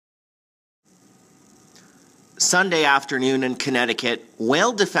Sunday afternoon in Connecticut,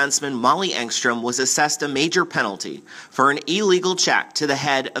 Whale defenseman Molly Engstrom was assessed a major penalty for an illegal check to the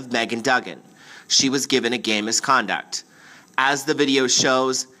head of Megan Duggan. She was given a game misconduct. As the video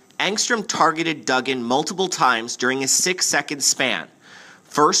shows, Engstrom targeted Duggan multiple times during a 6-second span,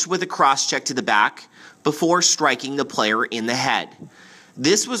 first with a cross-check to the back, before striking the player in the head.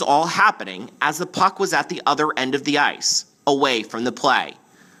 This was all happening as the puck was at the other end of the ice, away from the play.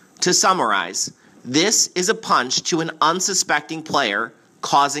 To summarize, this is a punch to an unsuspecting player,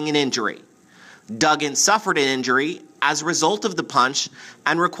 causing an injury. Duggan suffered an injury as a result of the punch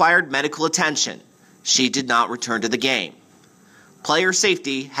and required medical attention. She did not return to the game. Player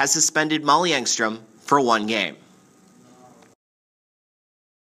safety has suspended Molly Engstrom for 1 game.